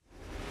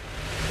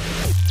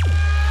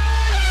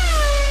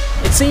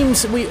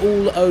seems we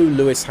all owe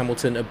Lewis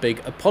Hamilton a big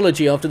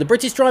apology after the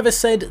British driver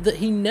said that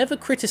he never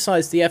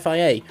criticised the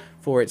FIA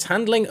for its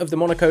handling of the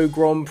Monaco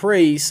Grand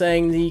Prix,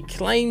 saying the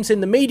claims in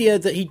the media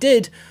that he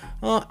did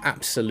are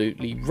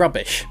absolutely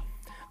rubbish.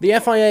 The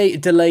FIA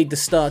delayed the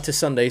start to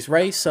Sunday's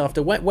race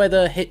after wet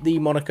weather hit the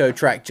Monaco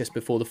track just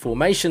before the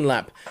formation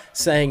lap,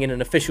 saying in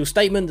an official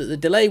statement that the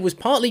delay was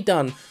partly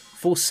done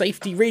for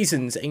safety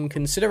reasons in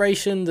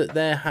consideration that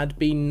there had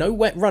been no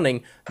wet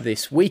running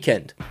this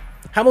weekend.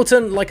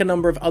 Hamilton, like a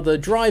number of other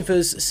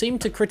drivers,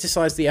 seemed to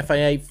criticise the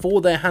FIA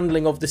for their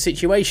handling of the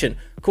situation,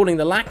 calling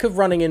the lack of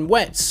running in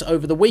wets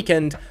over the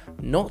weekend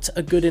not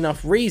a good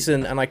enough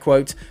reason, and I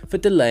quote, for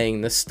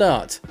delaying the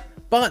start.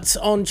 But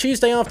on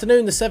Tuesday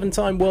afternoon, the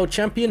 7-time world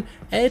champion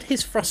aired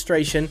his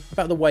frustration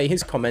about the way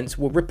his comments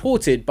were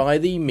reported by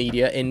the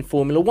media in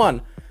Formula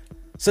 1.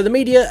 So the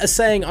media are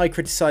saying I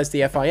criticised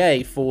the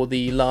FIA for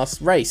the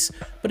last race,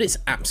 but it's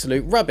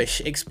absolute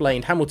rubbish,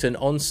 explained Hamilton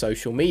on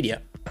social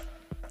media.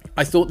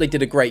 I thought they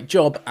did a great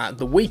job at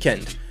the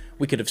weekend.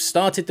 We could have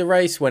started the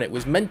race when it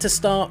was meant to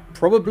start,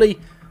 probably,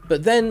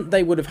 but then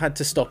they would have had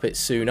to stop it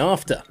soon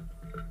after.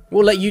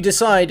 We'll let you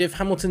decide if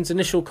Hamilton's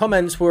initial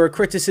comments were a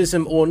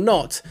criticism or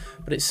not,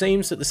 but it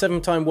seems that the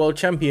 7-time world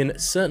champion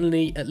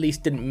certainly at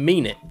least didn't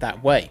mean it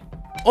that way.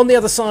 On the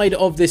other side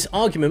of this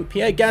argument,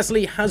 Pierre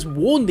Gasly has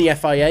warned the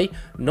FIA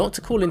not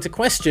to call into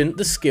question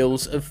the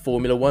skills of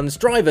Formula 1's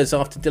drivers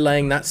after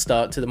delaying that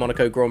start to the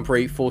Monaco Grand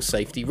Prix for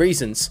safety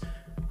reasons.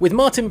 With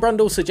Martin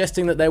Brundle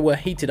suggesting that there were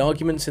heated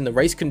arguments in the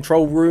race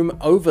control room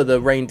over the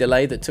rain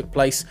delay that took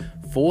place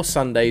for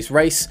Sunday's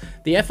race,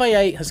 the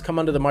FIA has come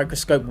under the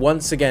microscope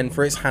once again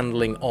for its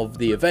handling of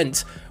the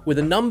event, with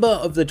a number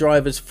of the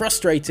drivers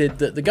frustrated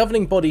that the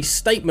governing body's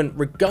statement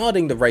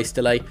regarding the race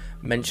delay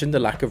mentioned the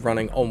lack of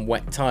running on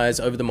wet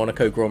tyres over the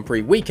Monaco Grand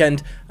Prix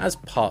weekend as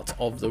part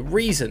of the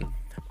reason.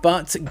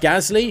 But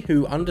Gasly,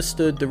 who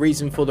understood the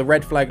reason for the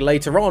red flag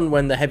later on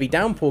when the heavy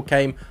downpour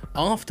came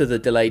after the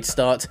delayed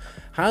start,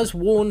 has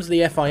warned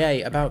the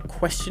FIA about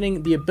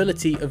questioning the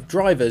ability of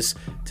drivers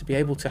to be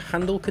able to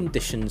handle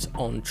conditions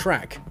on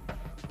track.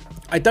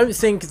 I don't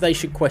think they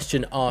should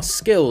question our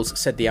skills,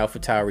 said the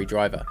AlphaTauri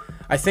driver.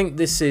 I think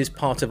this is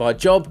part of our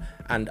job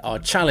and our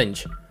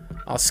challenge.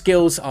 Our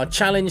skills are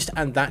challenged,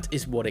 and that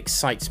is what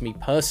excites me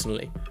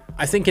personally.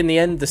 I think in the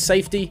end,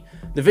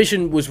 the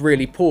vision was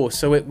really poor,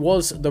 so it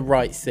was the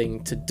right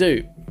thing to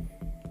do.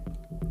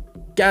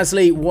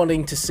 Gasly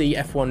wanting to see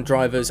F1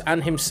 drivers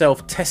and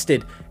himself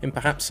tested in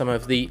perhaps some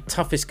of the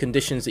toughest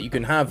conditions that you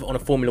can have on a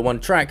Formula 1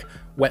 track,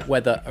 wet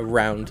weather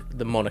around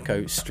the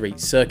Monaco street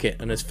circuit.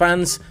 And as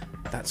fans,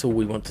 that's all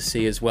we want to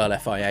see as well,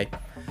 FIA.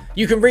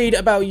 You can read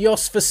about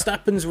Jos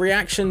Verstappen's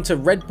reaction to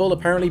Red Bull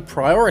apparently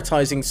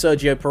prioritising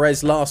Sergio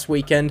Perez last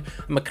weekend,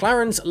 and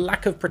McLaren's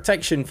lack of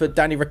protection for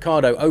Danny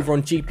Ricciardo over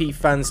on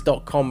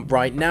gpfans.com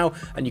right now,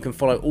 and you can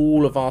follow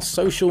all of our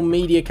social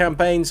media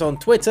campaigns on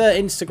Twitter,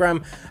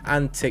 Instagram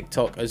and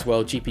TikTok as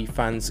well, GP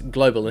Fans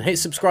Global, and hit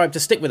subscribe to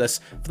stick with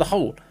us for the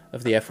whole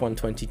of the F1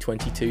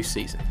 2022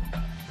 season.